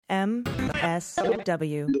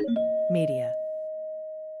MSW Media.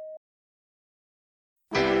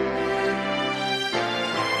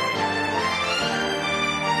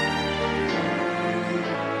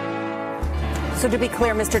 So to be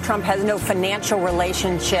clear, Mr. Trump has no financial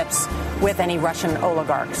relationships with any Russian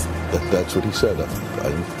oligarchs. That's what he said.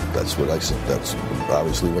 That's what I said. That's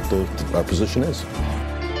obviously what our position is.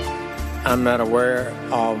 I'm not aware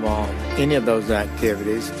of any of those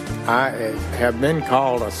activities. I have been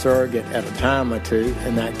called a surrogate at a time or two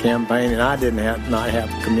in that campaign, and I did not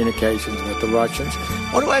have communications with the Russians.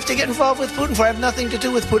 What do I have to get involved with Putin for? I have nothing to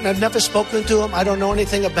do with Putin. I've never spoken to him. I don't know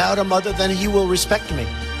anything about him other than he will respect me.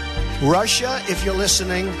 Russia, if you're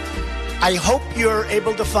listening, I hope you're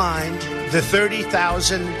able to find the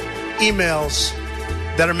 30,000 emails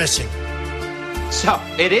that are missing. So,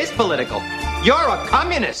 it is political. You're a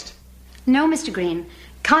communist. No, Mr. Green.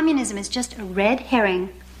 Communism is just a red herring.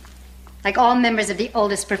 Like all members of the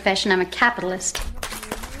oldest profession, I'm a capitalist.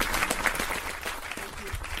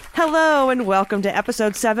 Hello and welcome to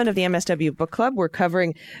episode 7 of the MSW Book Club. We're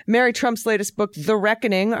covering Mary Trump's latest book, The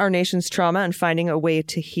Reckoning, Our Nation's Trauma and Finding a Way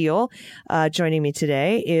to Heal. Joining me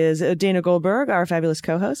today is Dana Goldberg, our fabulous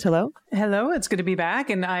co-host. Hello. Hello. It's good to be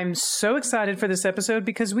back. And I'm so excited for this episode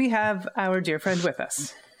because we have our dear friend with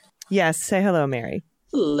us. Yes. Say hello, Mary.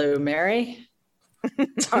 Hello, Mary.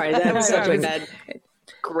 Sorry, that was such a bad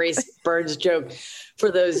Grace Burns joke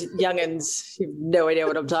for those youngins who have no idea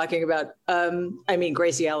what I'm talking about. I mean,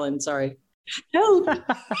 Gracie Allen, sorry. Help.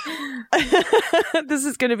 This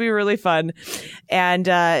is going to be really fun. And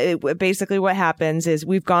basically what happens is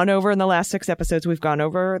we've gone over in the last 6 episodes, we've gone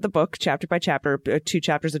over the book chapter by chapter, 2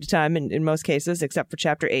 chapters at a time in most cases, except for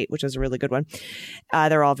chapter 8, which was a really good one.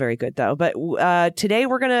 They're all very good, though. But today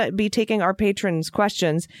we're going to be taking our patrons'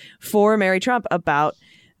 questions for Mary Trump about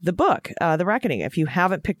the book, The Reckoning. If you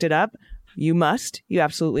haven't picked it up, you must. You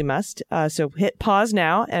absolutely must. So hit pause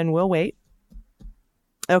now and we'll wait.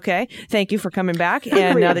 Okay. Thank you for coming back.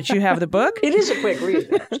 And now that you have the book. It is a quick read.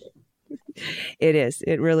 It is.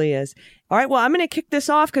 It really is. All right. Well, I'm going to kick this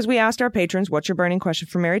off because we asked our patrons, what's your burning question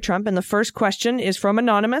for Mary Trump? And the first question is from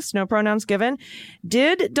Anonymous, no pronouns given.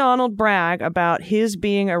 Did Donald brag about his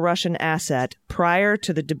being a Russian asset prior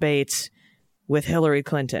to the debates with Hillary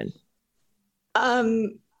Clinton?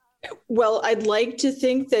 Well, I'd like to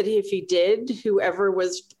think that if he did, whoever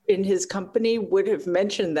was in his company would have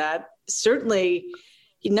mentioned that. Certainly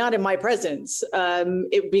not in my presence,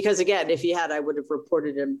 because, again, if he had, I would have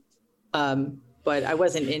reported him. But I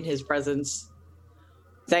wasn't in his presence.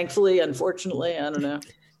 Thankfully, unfortunately, I don't know.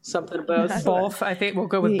 Something about both. I think we'll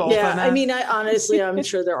go with both. Yeah, on that. I mean, honestly, I'm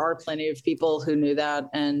sure there are plenty of people who knew that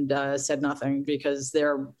and said nothing because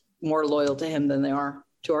they're more loyal to him than they are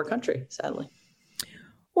to our country, sadly.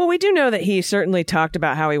 Well, we do know that he certainly talked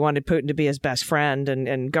about how he wanted Putin to be his best friend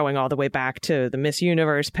and going all the way back to the Miss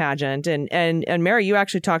Universe pageant. And Mary, you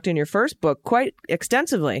actually talked in your first book quite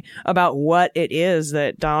extensively about what it is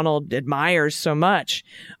that Donald admires so much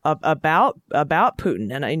about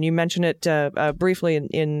Putin. And you mentioned it briefly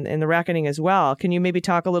in The Reckoning as well. Can you maybe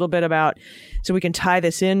talk a little bit about, so we can tie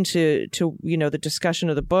this into the discussion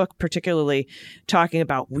of the book, particularly talking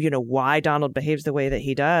about, why Donald behaves the way that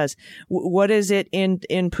he does. What is it in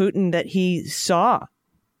Putin that he saw?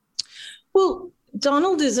 Well,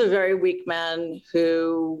 Donald is a very weak man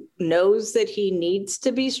who knows that he needs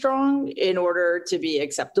to be strong in order to be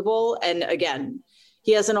acceptable. And again,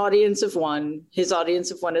 he has an audience of one. His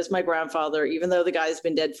audience of one is my grandfather. Even though the guy's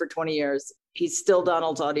been dead for 20 years, he's still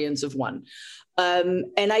Donald's audience of one. And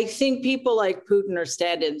I think people like Putin are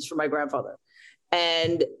stand-ins for my grandfather.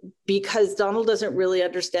 And because Donald doesn't really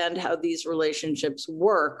understand how these relationships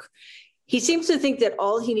work, he seems to think that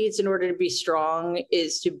all he needs in order to be strong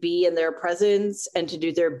is to be in their presence and to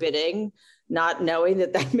do their bidding, not knowing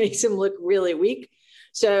that makes him look really weak.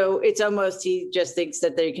 So it's almost, he just thinks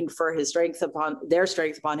that they confer their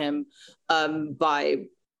strength upon him by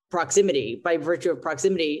proximity, by virtue of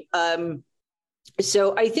proximity.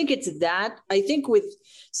 So I think it's that. I think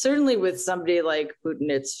certainly with somebody like Putin,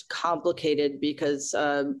 it's complicated because,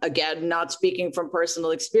 again, not speaking from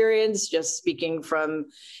personal experience, just speaking from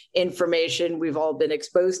information we've all been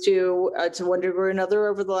exposed to one degree or another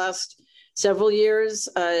over the last several years.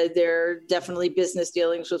 There are definitely business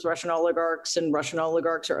dealings with Russian oligarchs, and Russian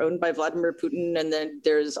oligarchs are owned by Vladimir Putin. And then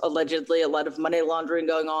there's allegedly a lot of money laundering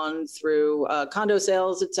going on through condo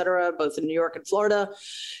sales, et cetera, both in New York and Florida.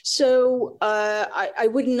 So I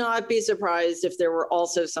would not be surprised if there were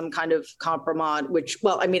also some kind of compromise,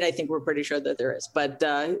 I think we're pretty sure that there is, but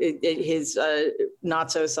his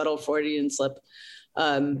not so subtle Freudian slip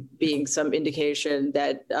being some indication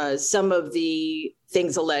that some of the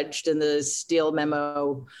things alleged in the Steele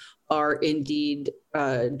memo are indeed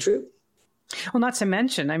true. Well, not to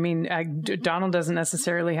mention, I mean, Donald doesn't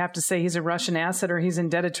necessarily have to say he's a Russian asset or he's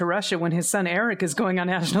indebted to Russia when his son Eric is going on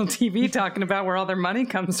national TV talking about where all their money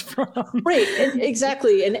comes from. Right,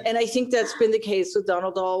 exactly. And I think that's been the case with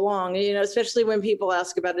Donald all along, especially when people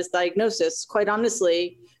ask about his diagnosis. Quite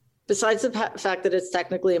honestly, besides the fact that it's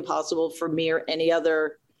technically impossible for me or any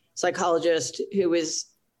other psychologist who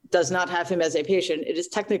does not have him as a patient, it is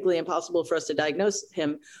technically impossible for us to diagnose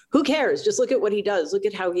him. Who cares? Just look at what he does. Look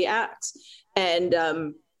at how he acts.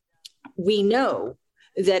 And we know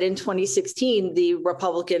that in 2016, the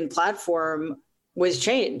Republican platform was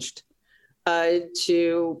changed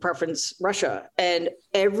to preference Russia. And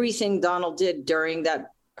everything Donald did during that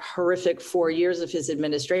horrific 4 years of his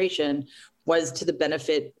administration was to the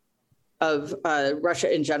benefit of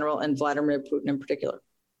Russia in general and Vladimir Putin in particular.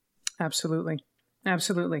 Absolutely.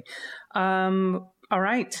 Absolutely. All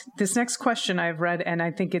right. This next question I've read, and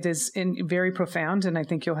I think it is very profound, and I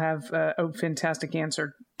think you'll have a fantastic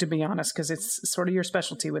answer, to be honest, because it's sort of your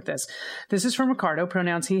specialty with this. This is from Ricardo,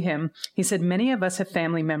 pronouns he, him. He said, many of us have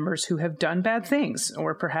family members who have done bad things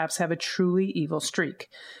or perhaps have a truly evil streak.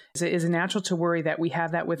 It is natural to worry that we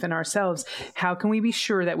have that within ourselves. How can we be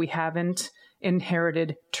sure that we haven't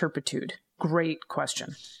inherited turpitude? Great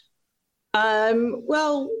question.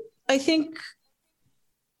 Well, I think...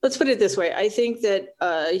 Let's put it this way. I think that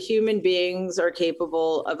human beings are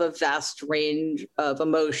capable of a vast range of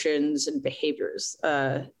emotions and behaviors.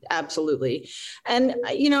 Absolutely. And,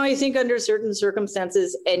 I think under certain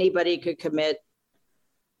circumstances, anybody could commit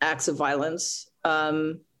acts of violence.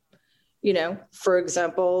 For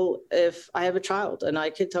example, if I have a child, and I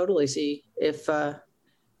could totally see if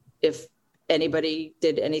anybody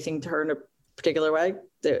did anything to her in a particular way,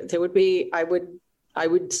 there would be, I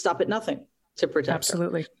would stop at nothing to protect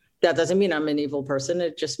Absolutely. Her. That doesn't mean I'm an evil person.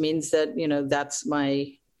 It just means that, that's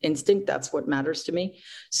my instinct. That's what matters to me.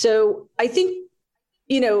 So I think,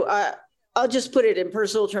 I'll just put it in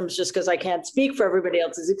personal terms just because I can't speak for everybody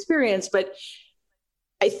else's experience, but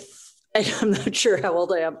I'm not sure how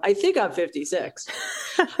old I am. I think I'm 56.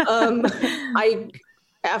 After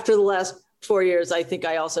the last 4 years, I think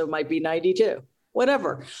I also might be 92,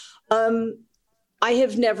 whatever. I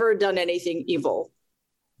have never done anything evil.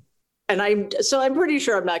 And I'm pretty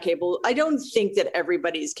sure I'm not capable. I don't think that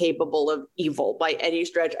everybody's capable of evil by any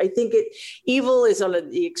stretch. I think evil is on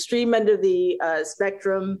the extreme end of the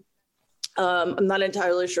spectrum. I'm not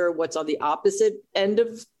entirely sure what's on the opposite end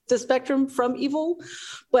of the spectrum from evil.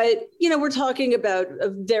 But, we're talking about a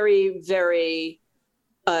very, very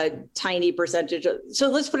tiny percentage. So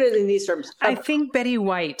let's put it in these terms. I think Betty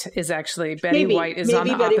White is on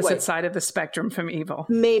the opposite side of the spectrum from evil.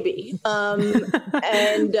 Maybe. But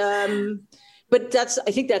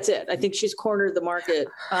I think that's it. I think she's cornered the market.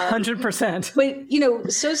 100%. But,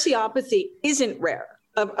 sociopathy isn't rare.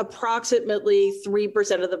 Approximately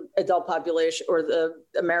 3% of the adult population or the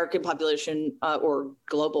American population or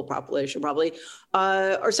global population probably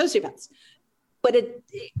are sociopaths. But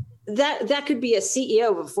that could be a CEO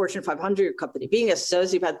of a Fortune 500 company. Being a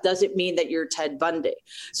sociopath doesn't mean that you're Ted Bundy.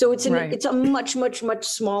 So it's a much, much, much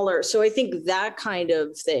smaller. So I think that kind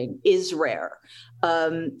of thing is rare.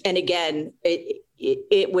 And again,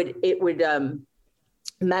 it would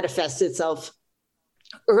manifest itself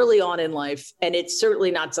early on in life, and it's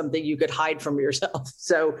certainly not something you could hide from yourself.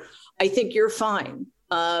 So I think you're fine.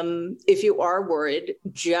 If you are worried,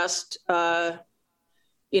 just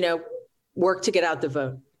work to get out the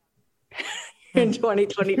vote in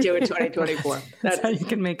 2022 and 2024. That's how you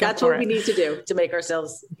can make up That's for what we it. need to do to make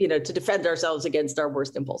ourselves, to defend ourselves against our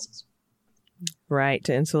worst impulses. Right,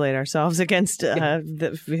 to insulate ourselves against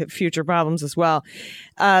the future problems as well.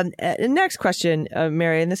 Next question,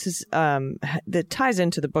 Mary, and this is that ties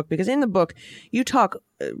into the book, because in the book you talk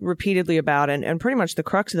repeatedly about, and pretty much the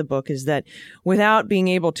crux of the book is that without being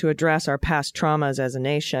able to address our past traumas as a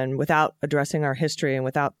nation, without addressing our history and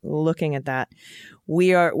without looking at that,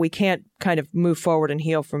 we can't kind of move forward and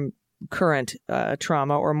heal from current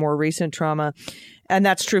trauma or more recent trauma. And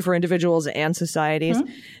that's true for individuals and societies.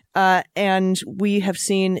 Mm-hmm. And we have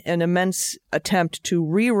seen an immense attempt to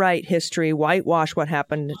rewrite history, whitewash what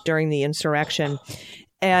happened during the insurrection.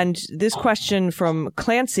 And this question from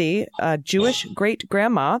Clancy, Jewish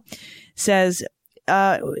great-grandma, says,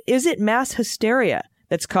 is it mass hysteria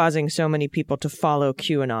that's causing so many people to follow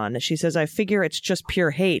QAnon? She says, I figure it's just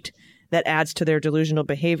pure hate that adds to their delusional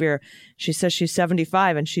behavior. She says she's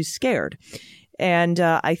 75 and she's scared. And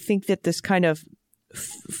I think that this kind of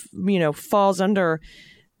falls under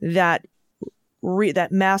that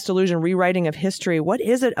that mass delusion rewriting of history. What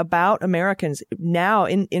is it about Americans now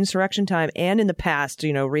in insurrection time and in the past,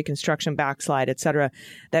 Reconstruction, backslide, et cetera,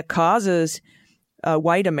 that causes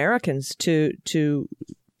white Americans to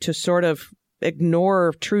sort of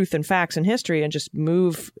ignore truth and facts and history and just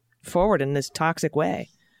move forward in this toxic way?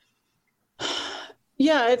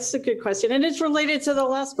 Yeah, it's a good question. And it's related to the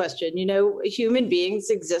last question. Human beings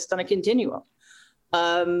exist on a continuum.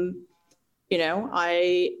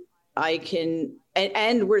 I can,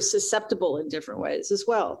 and we're susceptible in different ways as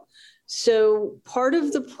well. So part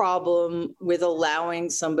of the problem with allowing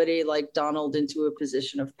somebody like Donald into a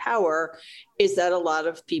position of power is that a lot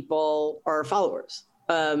of people are followers.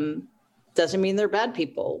 Doesn't mean they're bad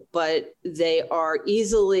people, but they are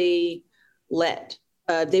easily led.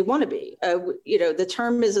 They want to be. The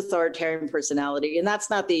term is authoritarian personality, and that's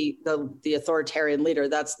not the authoritarian leader.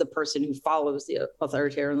 That's the person who follows the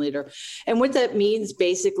authoritarian leader. And what that means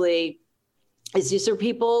basically is these are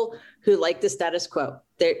people who like the status quo.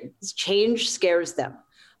 Change scares them.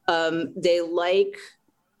 They like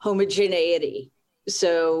homogeneity.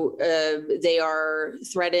 So they are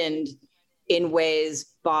threatened in ways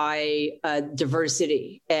by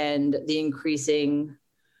diversity and the increasing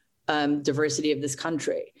diversity of this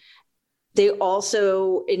country. They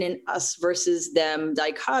also, in an us versus them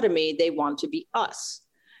dichotomy, they want to be us.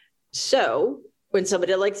 So when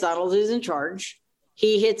somebody like Donald is in charge,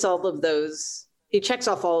 he checks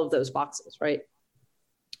off all of those boxes, right?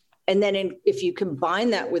 And then if you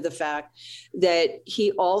combine that with the fact that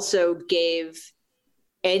he also gave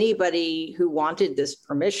anybody who wanted this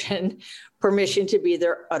permission to be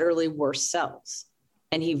their utterly worst selves.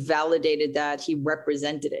 And he validated that, he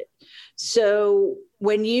represented it. So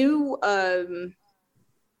when you are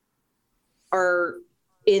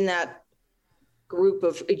in that group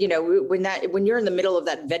of, when you're in the middle of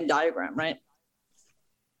that Venn diagram, right?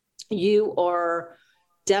 You are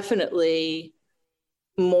definitely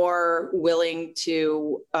more willing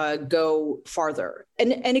to go farther.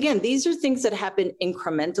 And again, these are things that happen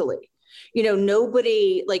incrementally.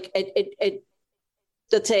 Nobody, like,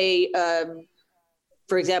 let's say,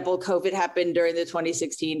 for example, COVID happened during the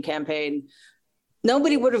 2016 campaign.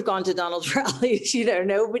 Nobody would have gone to Donald's rallies.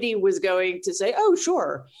 Nobody was going to say, oh,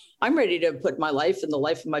 sure, I'm ready to put my life and the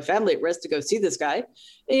life of my family at risk to go see this guy.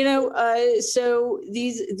 So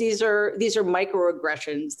these are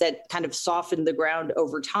microaggressions that kind of soften the ground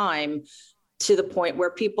over time to the point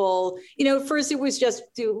where people, first it was just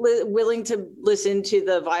willing to listen to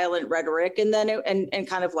the violent rhetoric and then and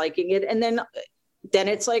kind of liking it. And then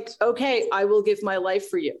it's like, okay, I will give my life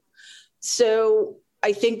for you. So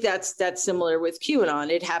I think that's similar with QAnon.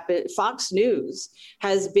 It happened. Fox News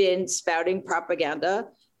has been spouting propaganda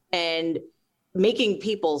and making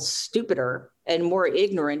people stupider and more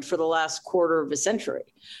ignorant for the last quarter of a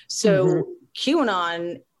century. So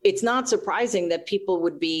QAnon, it's not surprising that people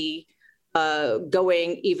would be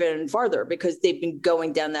going even farther because they've been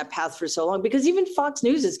going down that path for so long, because even Fox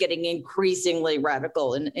News is getting increasingly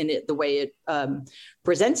radical in the way it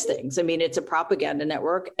presents things. I mean, it's a propaganda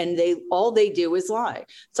network and all they do is lie.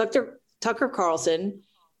 Tucker Carlson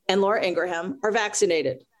and Laura Ingraham are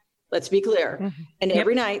vaccinated. Let's be clear. And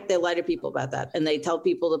every night they lie to people about that. And they tell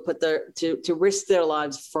people to risk their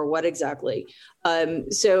lives for what exactly?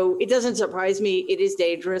 So it doesn't surprise me. It is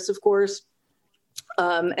dangerous, of course.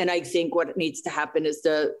 And I think what needs to happen is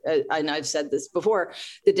and I've said this before,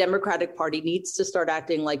 the Democratic Party needs to start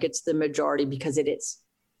acting like it's the majority, because it is.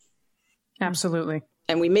 Absolutely.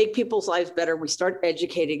 And we make people's lives better. We start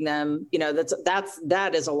educating them.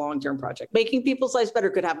 That is a long-term project. Making people's lives better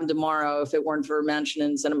could happen tomorrow if it weren't for Manchin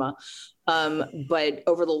and Sinema. But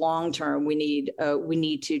over the long term, we need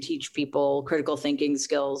to teach people critical thinking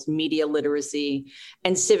skills, media literacy,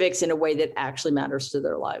 and civics in a way that actually matters to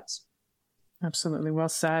their lives. Absolutely. Well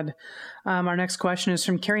said. Our next question is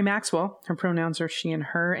from Carrie Maxwell. Her pronouns are she and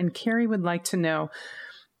her. And Carrie would like to know,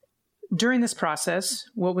 during this process,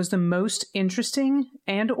 what was the most interesting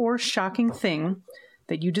and or shocking thing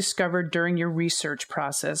that you discovered during your research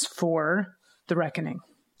process for The Reckoning?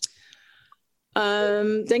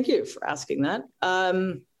 Thank you for asking that.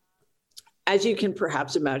 As you can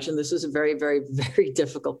perhaps imagine, this is a very, very, very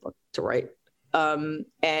difficult book to write.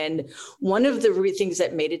 And one of the things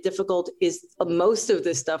that made it difficult is most of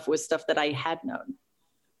this stuff was stuff that I had known,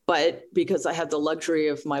 but because I had the luxury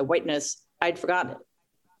of my whiteness, I'd forgotten it.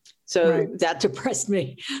 So that depressed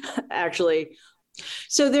me, actually.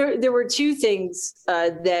 So there were two things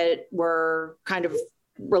that were kind of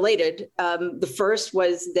related. The first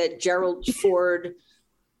was that Gerald Ford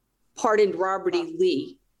pardoned Robert E.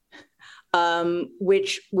 Lee.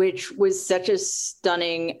 Which was such a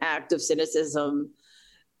stunning act of cynicism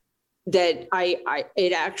that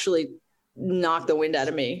it actually knocked the wind out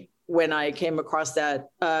of me when I came across that,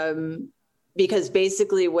 because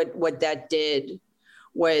basically what that did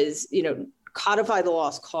was, codify the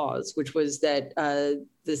lost cause, which was that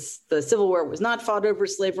the Civil War was not fought over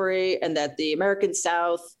slavery, and that the American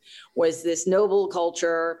South was this noble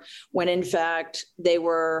culture, when in fact they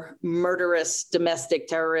were murderous domestic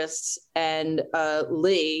terrorists. And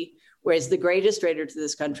Lee was the greatest traitor to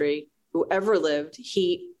this country who ever lived.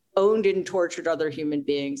 He owned and tortured other human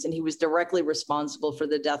beings, and he was directly responsible for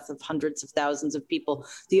the death of hundreds of thousands of people.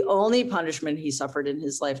 The only punishment he suffered in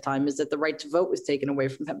his lifetime is that the right to vote was taken away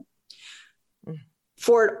from him.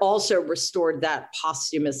 Ford also restored that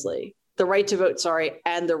posthumously, the right to vote,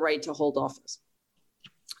 and the right to hold office.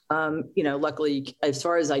 Luckily, as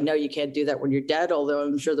far as I know, you can't do that when you're dead, although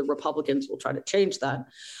I'm sure the Republicans will try to change that.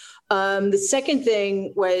 The second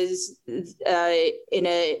thing was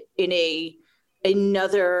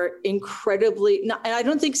another incredibly, I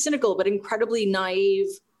don't think cynical, but incredibly naive,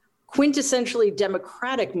 quintessentially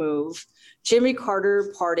Democratic move. Jimmy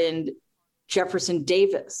Carter pardoned Jefferson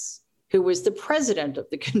Davis, who was the president of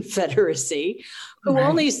the Confederacy, who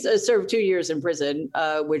only served 2 years in prison,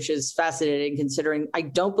 which is fascinating considering I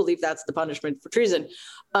don't believe that's the punishment for treason.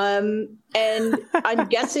 And I'm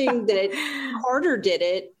guessing that Carter did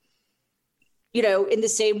it, in the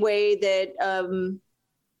same way that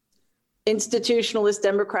institutionalist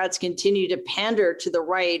Democrats continue to pander to the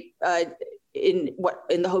right in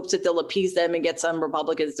the hopes that they'll appease them and get some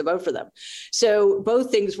Republicans to vote for them. So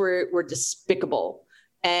both things were despicable.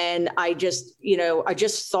 And I just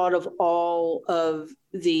thought of all of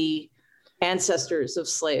the ancestors of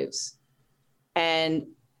slaves, and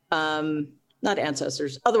not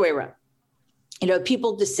ancestors, other way around.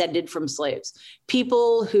 People descended from slaves,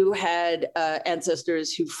 people who had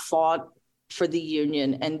ancestors who fought for the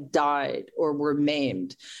Union and died or were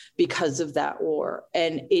maimed because of that war.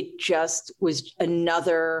 And it just was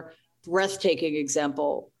another breathtaking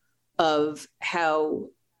example of how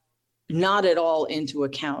not at all into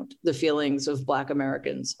account the feelings of Black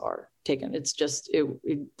Americans are taken. It's just,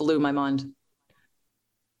 it blew my mind.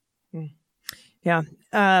 Yeah.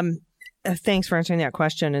 Thanks for answering that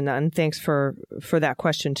question. And thanks for that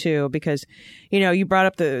question too, because, you brought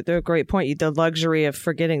up the great point, the luxury of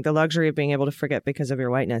forgetting, the luxury of being able to forget because of your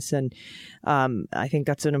whiteness. And I think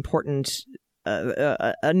that's an important,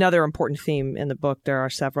 another important theme in the book. There are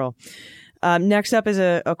several. Next up is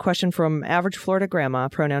a question from Average Florida Grandma,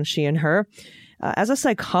 pronouns she and her. As a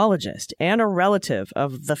psychologist and a relative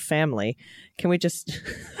of the family, can we just,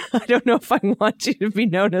 I don't know if I want you to be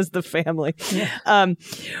known as the family. Yeah.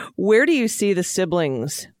 Where do you see the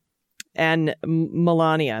siblings and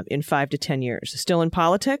Melania in 5 to 10 years? Still in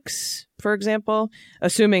politics, for example,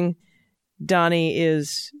 assuming Donnie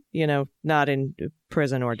is, not in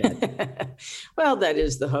prison or dead? Well, that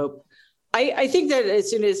is the hope. I think that as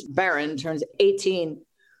soon as Barron turns 18,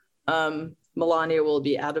 Melania will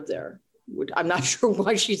be out of there. I'm not sure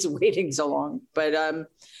why she's waiting so long, but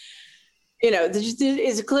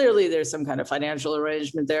it's clearly there's some kind of financial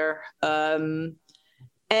arrangement there. And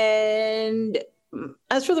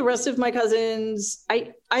as for the rest of my cousins,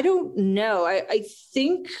 I don't know. I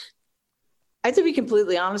think I have to be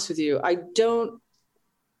completely honest with you. I don't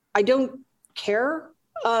care.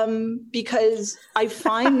 Because I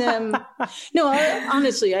find them,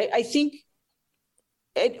 honestly, I think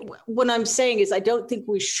what I'm saying is I don't think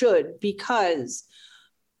we should, because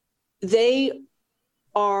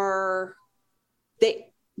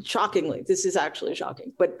shockingly, this is actually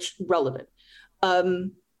shocking, but relevant.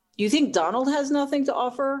 You think Donald has nothing to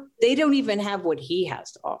offer? They don't even have what he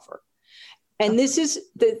has to offer. And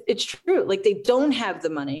it's true. Like, they don't have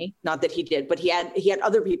the money, not that he did, but he had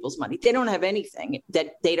other people's money. They don't have anything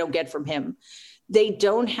that they don't get from him. They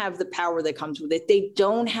don't have the power that comes with it. They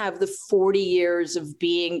don't have the 40 years of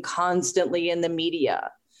being constantly in the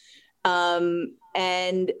media.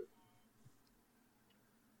 And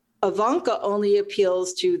Ivanka only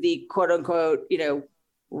appeals to the quote unquote,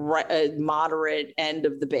 moderate end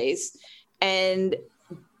of the base. And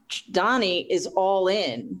Donnie is all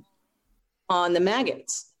in on the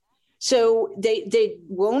maggots. So they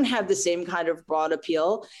won't have the same kind of broad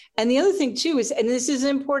appeal. And the other thing too is, and this is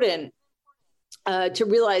important to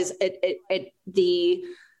realize, at the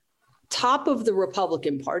top of the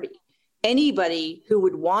Republican Party, anybody who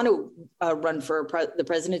would want to run for the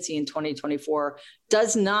presidency in 2024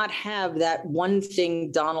 does not have that one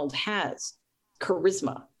thing Donald has: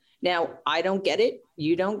 charisma. Now, I don't get it.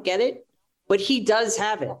 You don't get it. But he does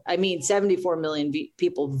have it. I mean, 74 million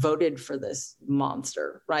people voted for this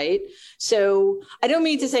monster, right? So I don't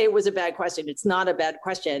mean to say it was a bad question. It's not a bad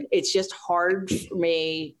question. It's just hard for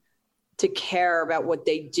me to care about what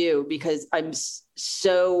they do, because I'm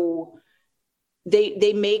so,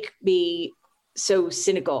 they make me so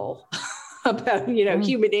cynical about,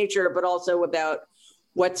 human nature, but also about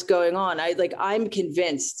what's going on. I'm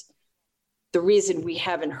convinced the reason we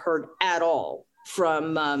haven't heard at all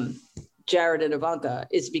from Jared and Ivanka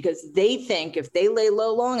is because they think if they lay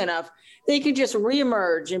low long enough, they can just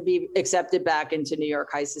reemerge and be accepted back into New York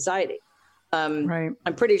high society. Right.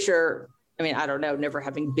 I'm pretty sure, I don't know, never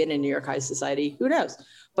having been in New York high society, who knows?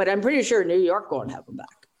 But I'm pretty sure New York won't have them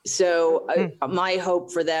back. So my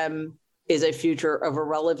hope for them is a future of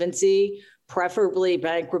irrelevancy, preferably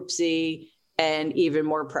bankruptcy, and even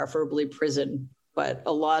more preferably prison. But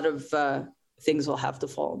a lot of things will have to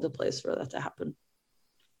fall into place for that to happen.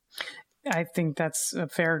 I think that's a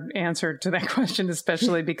fair answer to that question,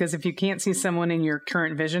 especially because if you can't see someone in your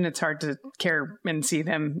current vision, it's hard to care and see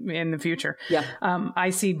them in the future. Yeah.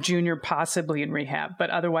 I see Junior possibly in rehab,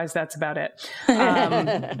 but otherwise that's about it.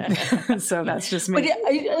 So that's just me. But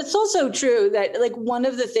it's also true that one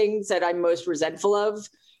of the things that I'm most resentful of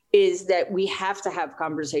is that we have to have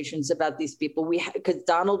conversations about these people. Because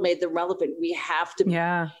Donald made them relevant. We have to,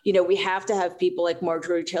 we have to have people like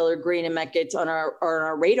Marjorie Taylor Greene and Matt Gaetz on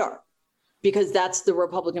our radar. Because that's the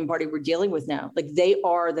Republican Party we're dealing with now. They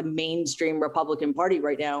are the mainstream Republican Party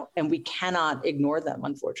right now, and we cannot ignore them,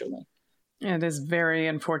 unfortunately. It is very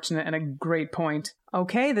unfortunate and a great point.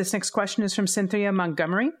 Okay, this next question is from Cynthia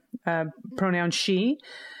Montgomery, pronoun she.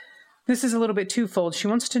 This is a little bit twofold. She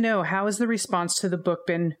wants to know, how has the response to the book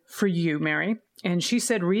been for you, Mary? And she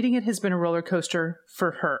said reading it has been a roller coaster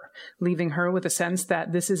for her, leaving her with a sense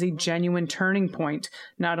that this is a genuine turning point,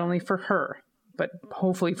 not only for her, but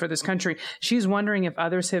hopefully for this country. She's wondering if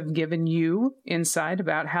others have given you insight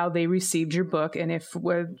about how they received your book and if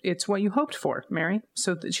it's what you hoped for, Mary.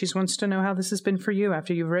 So she wants to know how this has been for you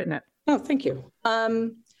after you've written it. Oh, thank you.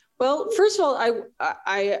 Well, first of all,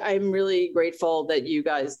 I'm really grateful that you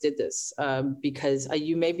guys did this because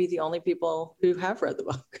you may be the only people who have read the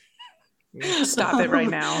book. Stop it right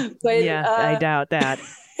now. But, I doubt that.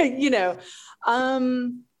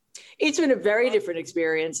 It's been a very different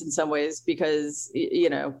experience in some ways because,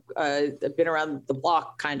 I've been around the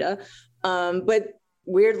block kind of, but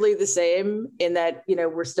weirdly the same in that,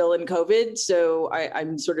 we're still in COVID. So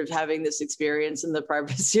I'm sort of having this experience in the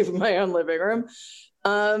privacy of my own living room.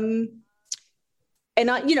 And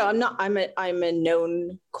I'm a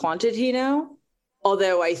known quantity now,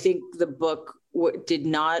 although I think the book did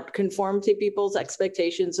not conform to people's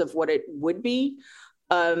expectations of what it would be.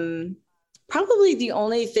 Probably the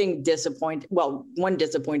only thing one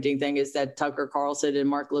disappointing thing is that Tucker Carlson and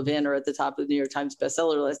Mark Levin are at the top of the New York Times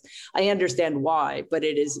bestseller list. I understand why, but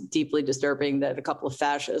it is deeply disturbing that a couple of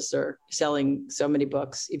fascists are selling so many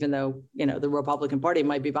books, even though, the Republican Party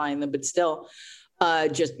might be buying them, but still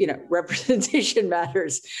representation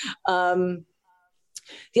matters. The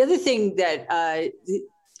other thing that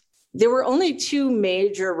there were only two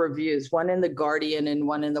major reviews, one in The Guardian and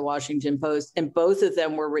one in The Washington Post, and both of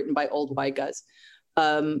them were written by old white guys,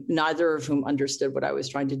 neither of whom understood what I was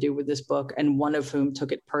trying to do with this book, and one of whom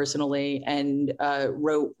took it personally and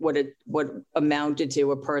wrote what amounted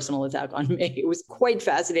to a personal attack on me. It was quite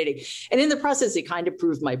fascinating. And in the process, it kind of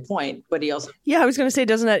proved my point, but he also... Yeah, I was going to say,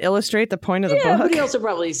 doesn't that illustrate the point of the book? Yeah, but he also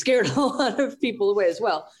probably scared a lot of people away as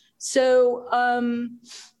well. So...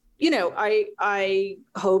 I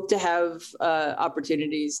hope to have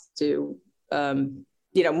opportunities to,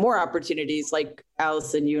 more opportunities like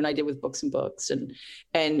Allison, you and I did with Books and Books, and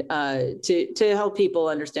to help people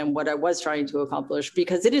understand what I was trying to accomplish,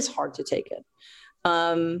 because it is hard to take it.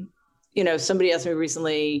 Somebody asked me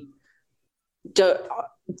recently,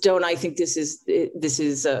 don't I think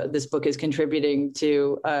this book is contributing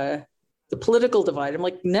to the political divide? I'm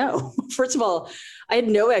like, no. First of all, I had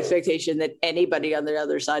no expectation that anybody on the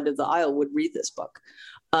other side of the aisle would read this book.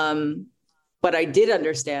 But I did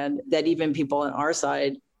understand that even people on our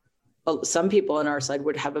side, some people on our side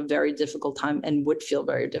would have a very difficult time and would feel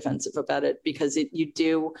very defensive about it, because you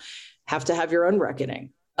do have to have your own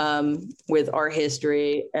reckoning with our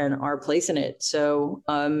history and our place in it. So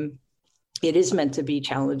it is meant to be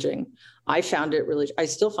challenging. I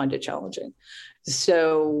still find it challenging.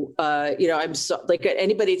 So, I'm so,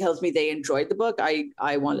 anybody tells me they enjoyed the book,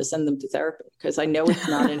 I want to send them to therapy, because I know it's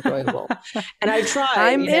not enjoyable. And I tried.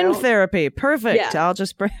 I'm in therapy. Perfect. Yeah. I'll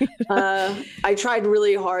just bring it up. I tried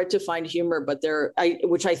really hard to find humor, but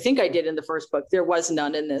which I think I did in the first book, there was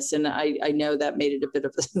none in this. And I know that made it a bit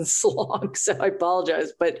of a slog. So I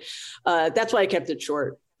apologize. But that's why I kept it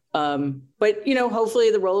short. But, hopefully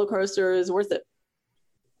the roller coaster is worth it.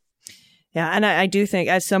 Yeah, and I do think,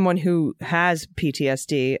 as someone who has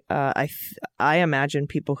PTSD, I imagine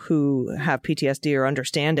people who have PTSD or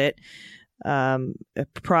understand it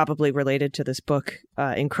probably related to this book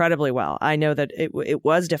incredibly well. I know that it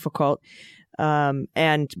was difficult,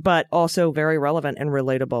 but also very relevant and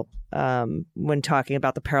relatable when talking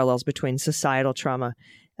about the parallels between societal trauma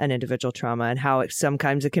and individual trauma, and how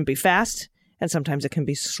sometimes it can be fast and sometimes it can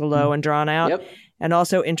be slow and drawn out. Yep. And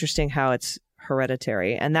also interesting how it's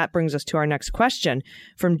hereditary. And that brings us to our next question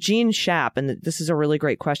from Jean Schapp. And this is a really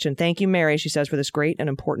great question. Thank you, Mary, she says, for this great and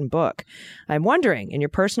important book. I'm wondering, in your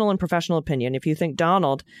personal and professional opinion, if you think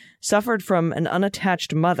Donald suffered from an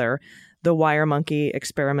unattached mother, the wire monkey,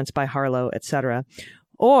 experiments by Harlow, etc.,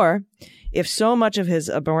 or if so much of his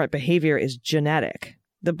abhorrent behavior is genetic.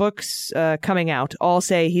 The books coming out all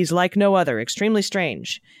say he's like no other, extremely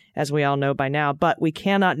strange, as we all know by now, but we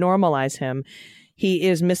cannot normalize him. He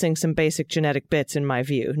is missing some basic genetic bits, in my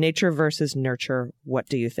view. Nature versus nurture. What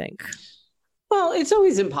do you think? Well, it's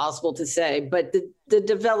always impossible to say, but the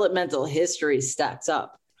developmental history stacks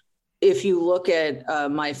up. If you look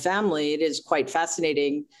at my family, it is quite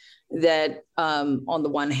fascinating that on the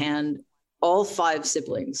one hand, all 5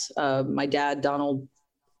 siblings, my dad, Donald,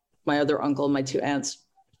 my other uncle, my 2 aunts,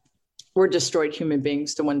 were destroyed human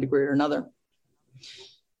beings to one degree or another.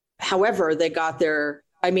 However, they got there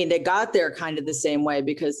kind of the same way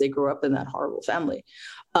because they grew up in that horrible family.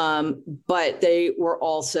 But they were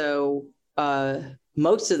also,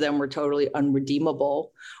 most of them were totally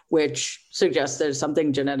unredeemable, which suggests there's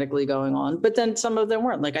something genetically going on. But then some of them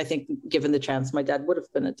weren't. Like, I think given the chance, my dad would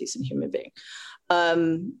have been a decent human being.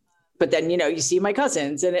 But then, you see my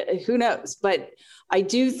cousins and who knows? But I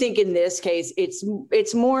do think in this case, it's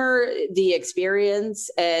more the experience.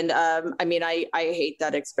 And I hate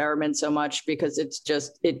that experiment so much because it's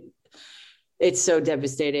so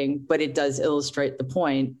devastating, but it does illustrate the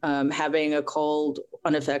point. Having a cold,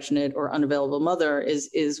 unaffectionate, or unavailable mother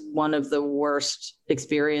is one of the worst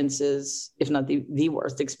experiences, if not the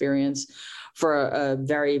worst experience, for a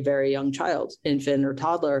very, very young child, infant or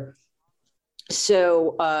toddler.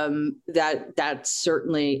 So that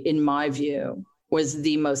certainly, in my view, was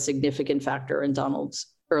the most significant factor in Donald's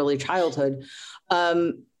early childhood.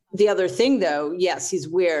 The other thing, though, yes, he's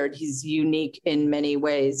weird. He's unique in many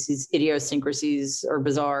ways. His idiosyncrasies are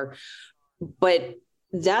bizarre. But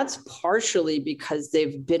that's partially because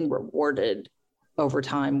they've been rewarded over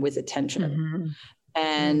time with attention. Mm-hmm.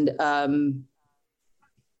 And,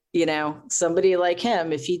 somebody like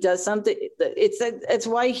him, if he does something, it's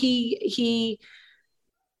why he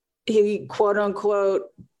quote unquote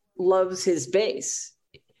loves his base.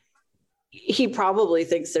 He probably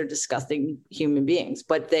thinks they're disgusting human beings,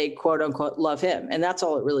 but they quote unquote love him. And that's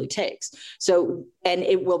all it really takes. So, and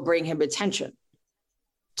it will bring him attention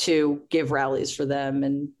to give rallies for them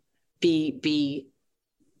and engage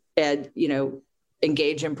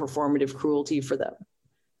in performative cruelty for them.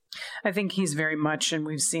 I think he's very much, and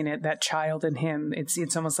we've seen it, that child in him.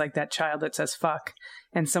 It's almost like that child that says fuck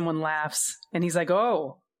and someone laughs and he's like,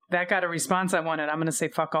 oh, that got a response I wanted. I'm going to say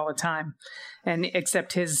fuck all the time. And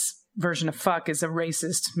except his version of fuck is a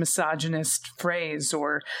racist, misogynist phrase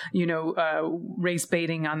or, race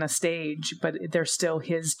baiting on the stage, but they're still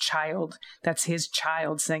his child. That's his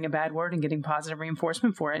child saying a bad word and getting positive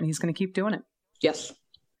reinforcement for it. And he's going to keep doing it. Yes.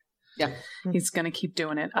 Yeah. He's going to keep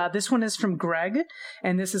doing it. This one is from Greg,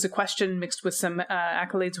 and this is a question mixed with some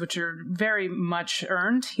accolades, which are very much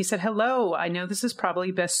earned. He said, hello, I know this is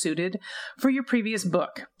probably best suited for your previous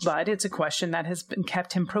book, but it's a question that has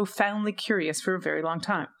kept him profoundly curious for a very long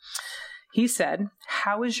time. He said,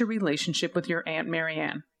 how is your relationship with your Aunt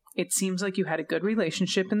Marianne? It seems like you had a good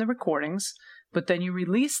relationship in the recordings, but then you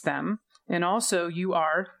released them, and also you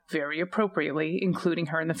are, very appropriately, including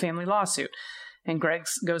her in the family lawsuit. And Greg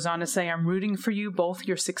goes on to say, I'm rooting for you, both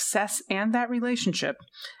your success and that relationship,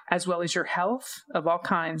 as well as your health of all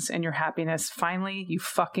kinds and your happiness. Finally, you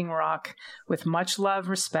fucking rock. With much love,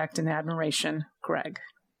 respect, and admiration, Greg.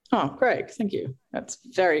 Oh, Greg, thank you. That's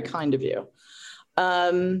very kind of you.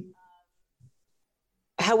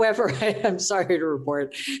 However, I'm sorry to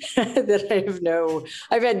report that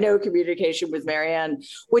I've had no communication with Marianne.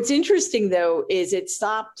 What's interesting, though, is it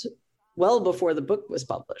stopped well before the book was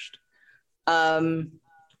published. I'm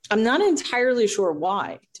not entirely sure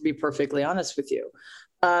why, to be perfectly honest with you.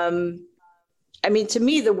 To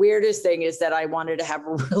me, the weirdest thing is that I wanted to have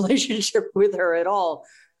a relationship with her at all.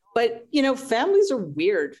 But, families are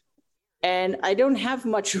weird, and I don't have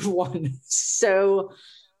much of one. So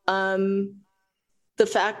the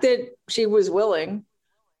fact that she was willing,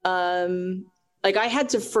 like I had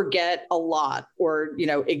to forget a lot or,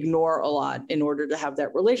 ignore a lot in order to have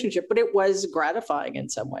that relationship, but it was gratifying in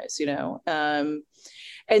some ways, and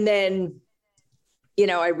then,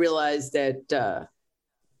 I realized that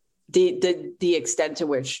the extent to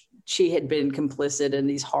which she had been complicit in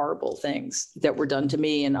these horrible things that were done to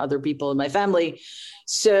me and other people in my family.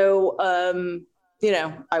 So,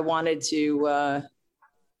 I wanted to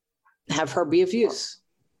have her be of use,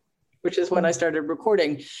 which is when I started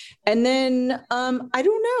recording. And then, I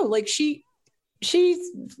don't know, like she's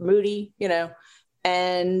moody,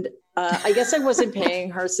 and I guess I wasn't paying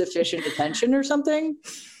her sufficient attention or something.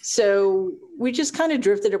 So we just kind of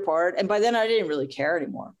drifted apart. And by then I didn't really care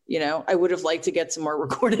anymore. I would have liked to get some more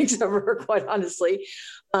recordings of her, quite honestly.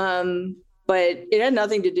 But it had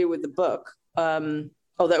nothing to do with the book.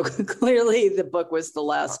 Although clearly the book was the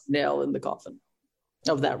last nail in the coffin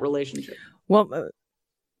of that relationship. Well,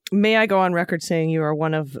 may I go on record saying you are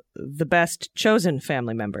one of the best chosen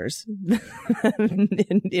family members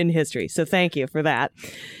in history. So thank you for that.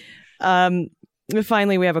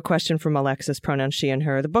 Finally, we have a question from Alexis, pronouns she and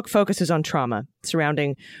her. The book focuses on trauma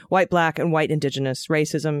surrounding white, black, and white indigenous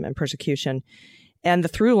racism and persecution and the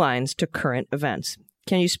through lines to current events.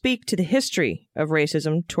 Can you speak to the history of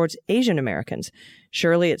racism towards Asian Americans?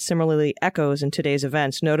 Surely it similarly echoes in today's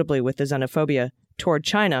events, notably with the xenophobia toward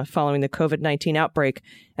China following the COVID-19 outbreak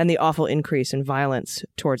and the awful increase in violence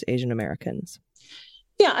towards Asian Americans.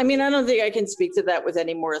 Yeah, I mean, I don't think I can speak to that with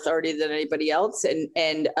any more authority than anybody else.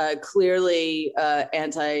 And clearly,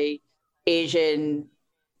 anti-Asian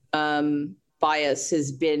bias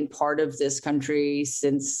has been part of this country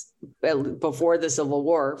since before the Civil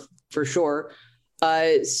War, for sure.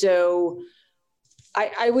 So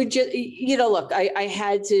I would just, look, I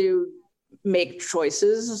had to make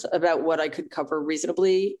choices about what I could cover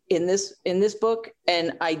reasonably in this book.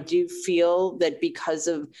 And I do feel that because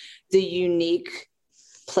of the unique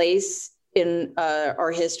place in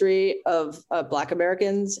our history of Black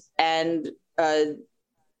Americans and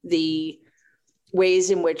the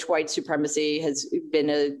ways in which white supremacy has been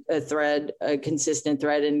a consistent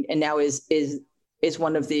thread, and now is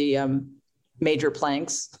one of the major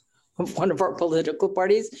planks of one of our political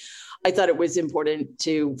parties. I thought it was important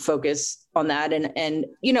to focus on that, and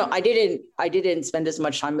I didn't spend as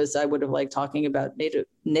much time as I would have liked talking about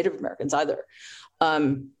Native Americans either.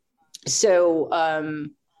 So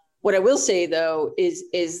what I will say, though,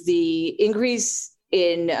 is the increase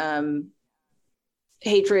in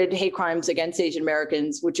hate crimes against Asian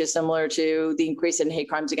Americans, which is similar to the increase in hate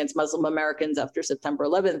crimes against Muslim Americans after September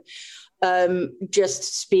 11th,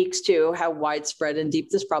 just speaks to how widespread and deep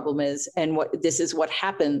this problem is. And what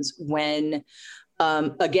happens when,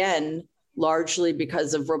 again, largely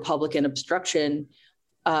because of Republican obstruction,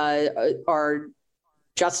 our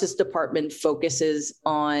Justice Department focuses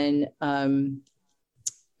on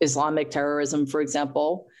Islamic terrorism, for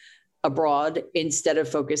example, abroad, instead of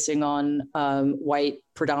focusing on white,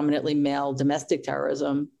 predominantly male domestic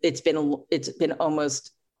terrorism. It's been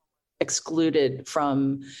almost excluded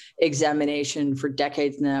from examination for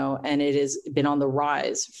decades now, and it has been on the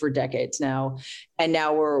rise for decades now. And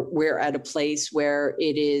now we're at a place where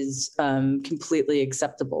it is completely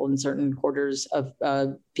acceptable in certain quarters of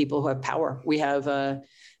people who have power. We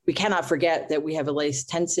cannot forget that we have at least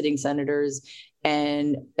 10 sitting senators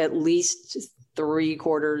and at least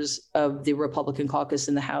 3/4 of the Republican caucus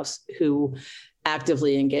in the House who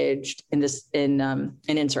actively engaged in an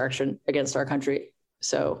insurrection against our country.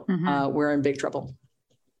 So we're in big trouble.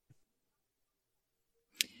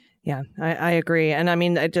 Yeah, I agree. And I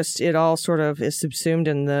mean, it all sort of is subsumed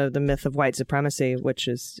in the myth of white supremacy, which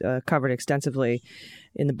is covered extensively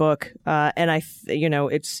in the book. And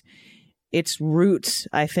its roots,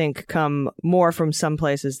 I think, come more from some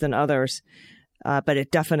places than others. But it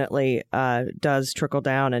definitely does trickle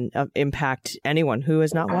down and impact anyone who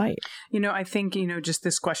is not white. I think, just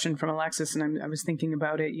this question from Alexis, and I was thinking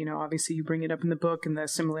about it, obviously you bring it up in the book and the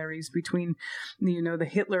similarities between, the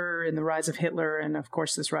Hitler and the rise of Hitler and, of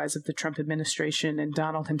course, this rise of the Trump administration and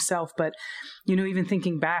Donald himself. But, even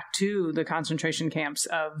thinking back to the concentration camps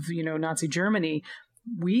of, Nazi Germany,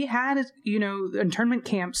 we had, internment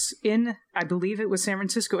camps in, I believe it was San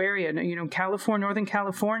Francisco area, California, Northern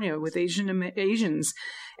California, with Asians.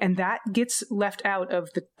 And that gets left out of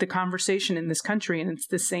the conversation in this country. And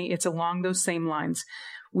it's along those same lines.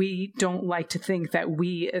 We don't like to think that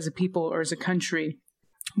we as a people or as a country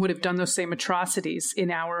would have done those same atrocities in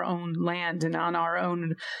our own land and on our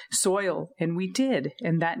own soil. And we did.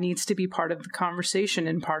 And that needs to be part of the conversation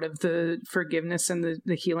and part of the forgiveness and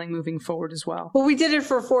the healing moving forward as well. Well, we did it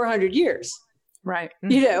for 400 years. Right.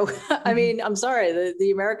 You know, I mean, I'm sorry,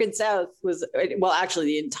 the American South was, well,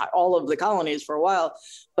 actually all of the colonies for a while,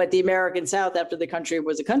 but the American South, after the country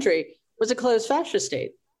was a closed fascist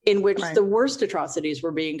state in which the worst atrocities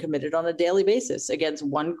were being committed on a daily basis against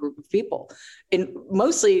one group of people, and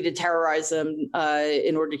mostly to terrorize them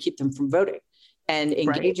in order to keep them from voting and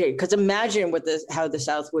engaging. Because imagine how the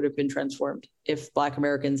South would have been transformed if Black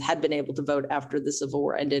Americans had been able to vote after the Civil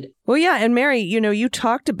War ended. Well, yeah. And Mary, you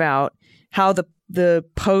talked about how the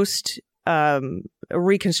post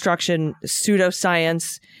Reconstruction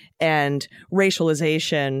pseudoscience and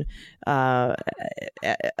racialization kind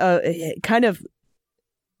of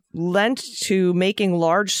lent to making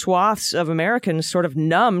large swaths of Americans sort of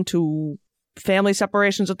numb to family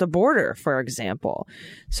separations at the border, for example.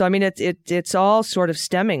 So I mean, it's all sort of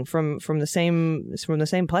stemming from the same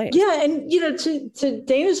place. Yeah, and to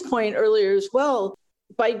Dana's point earlier as well,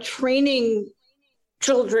 by training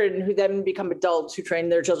children who then become adults who train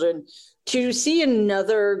their children to see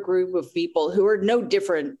another group of people who are no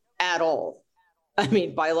different at all, I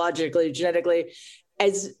mean, biologically, genetically,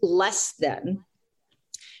 as less than,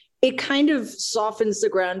 it kind of softens the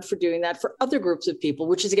ground for doing that for other groups of people,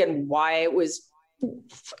 which is, again, why it was,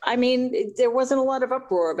 I mean, there wasn't a lot of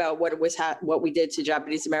uproar about what we did to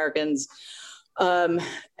Japanese Americans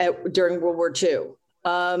during World War II.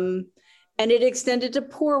 And it extended to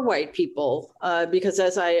poor white people, because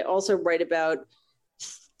as I also write about,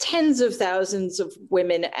 tens of thousands of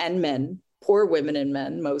women and men, poor women and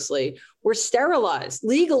men mostly, were sterilized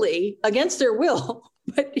legally against their will.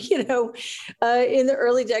 But, in the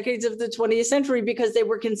early decades of the 20th century, because they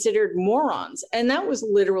were considered morons. And that was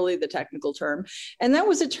literally the technical term. And that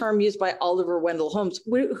was a term used by Oliver Wendell Holmes,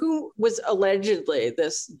 who was allegedly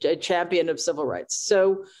this champion of civil rights.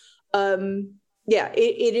 So,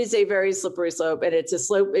 it is a very slippery slope, and it's a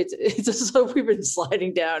slope. It's a slope we've been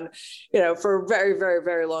sliding down, for a very, very,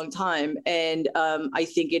 very long time. And I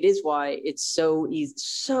think it is why it's so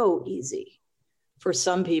easy for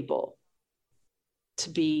some people to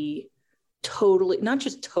be not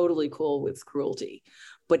just totally cool with cruelty,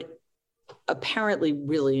 but apparently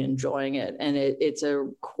really enjoying it. And it's a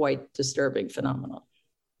quite disturbing phenomenon.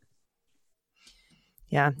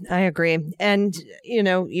 Yeah, I agree. And,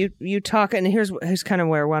 you talk, and here's kind of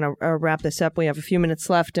where I want to wrap this up. We have a few minutes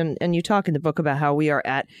left, and you talk in the book about how we are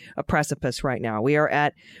at a precipice right now. We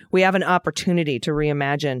have an opportunity to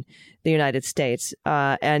reimagine the United States.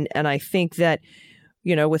 And I think that,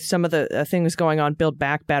 with some of the things going on, Build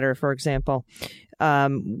Back Better, for example,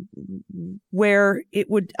 where it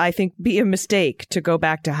would, I think, be a mistake to go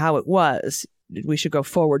back to how it was. We should go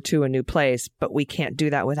forward to a new place, but we can't do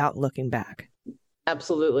that without looking back.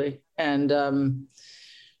 Absolutely. And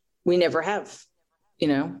we never have.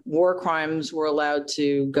 War crimes were allowed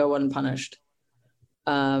to go unpunished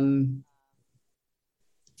from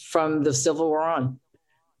the Civil War on,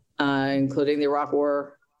 including the Iraq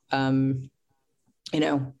War. And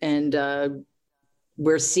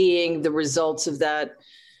we're seeing the results of that,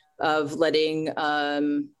 of letting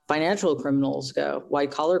financial criminals go,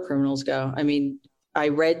 white collar criminals go. I mean, I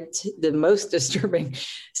read the most disturbing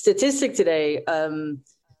statistic today.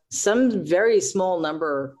 Some very small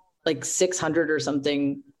number, like 600 or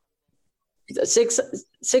something,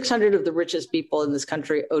 600 of the richest people in this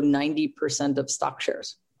country own 90% of stock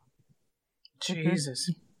shares. Jesus.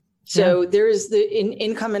 So there is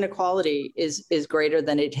income inequality is greater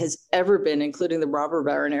than it has ever been, including the robber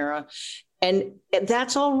baron era. And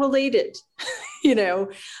that's all related,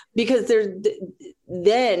 because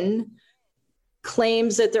then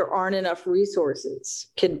claims that there aren't enough resources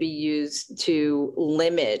can be used to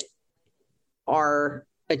limit our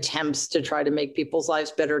attempts to try to make people's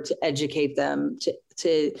lives better, to educate them,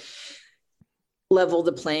 to level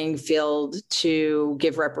the playing field, to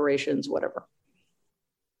give reparations, whatever.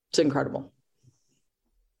 It's incredible.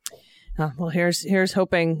 Well, here's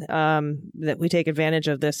hoping that we take advantage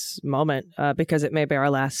of this moment because it may be our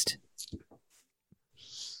last.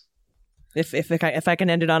 If I can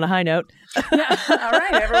end it on a high note. Yeah. All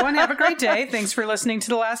right, everyone, have a great day. Thanks for listening to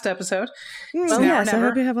the last episode. Yes, I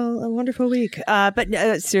hope you have a wonderful week. But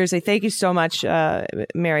seriously, thank you so much,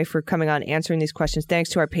 Mary, for coming on, answering these questions. Thanks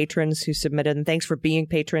to our patrons who submitted, and thanks for being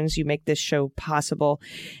patrons. You make this show possible.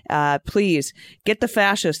 Please get the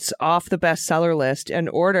fascists off the bestseller list and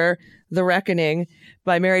order The Reckoning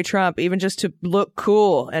by Mary Trump, even just to look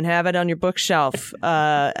cool and have it on your bookshelf.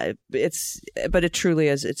 But it truly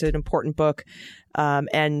is. It's an important book.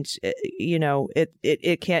 And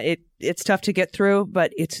it's tough to get through,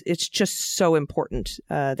 but it's just so important,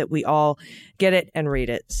 that we all get it and read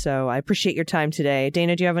it. So I appreciate your time today.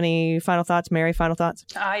 Dana, do you have any final thoughts? Mary, final thoughts?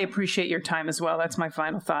 I appreciate your time as well. That's my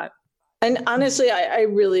final thought. And honestly, I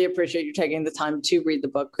really appreciate you taking the time to read the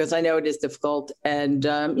book, because I know it is difficult. And,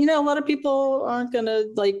 a lot of people aren't going to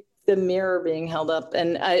like the mirror being held up.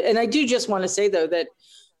 And I do just want to say, though, that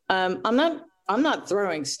I'm not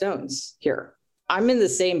throwing stones here. I'm in the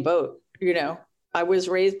same boat. I was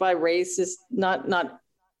raised by racist, not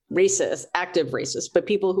racist, active racist, but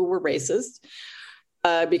people who were racist,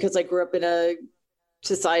 because I grew up in a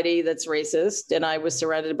society that's racist, and I was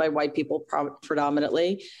surrounded by white people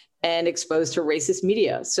predominantly, and exposed to racist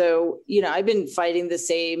media. So, I've been fighting the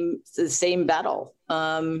same battle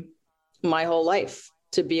my whole life,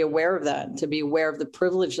 to be aware of that, to be aware of the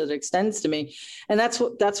privilege that extends to me. And that's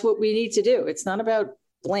what we need to do. It's not about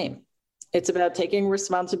blame. It's about taking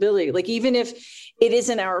responsibility. Like, even if it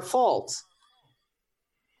isn't our fault,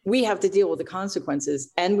 we have to deal with the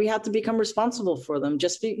consequences, and we have to become responsible for them.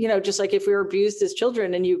 Just like if we were abused as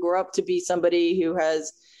children and you grow up to be somebody who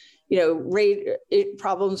has,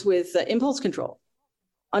 problems with impulse control.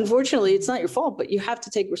 Unfortunately, it's not your fault, but you have to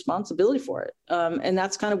take responsibility for it. And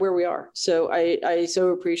that's kind of where we are. So I so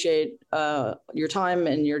appreciate your time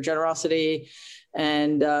and your generosity.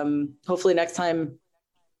 And hopefully next time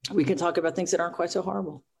we can talk about things that aren't quite so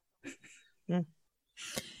horrible.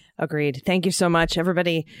 Agreed. Thank you so much,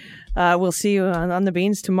 everybody. We'll see you on the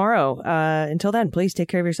Beans tomorrow. Until then, please take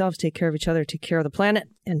care of yourselves, take care of each other, take care of the planet,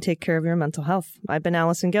 and take care of your mental health. I've been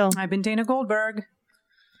Allison Gill. I've been Dana Goldberg.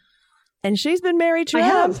 And she's been Mary Trapp. I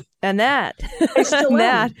have. And that. I still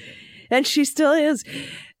am. And she still is.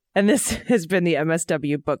 And this has been the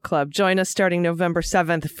MSW Book Club. Join us starting November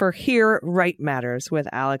 7th for Here Right Matters with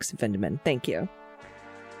Alex Vindman. Thank you.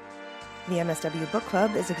 The MSW Book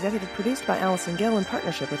Club is executive produced by Allison Gill in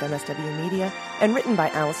partnership with MSW Media and written by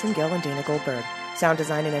Allison Gill and Dana Goldberg. Sound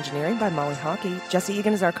design and engineering by Molly Hockey. Jesse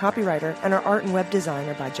Egan is our copywriter, and our art and web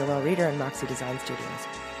designer by Joelle Reeder and Moxie Design Studios.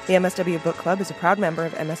 The MSW Book Club is a proud member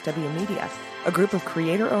of MSW Media, a group of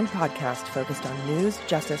creator-owned podcasts focused on news,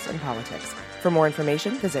 justice, and politics. For more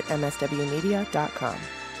information, visit mswmedia.com.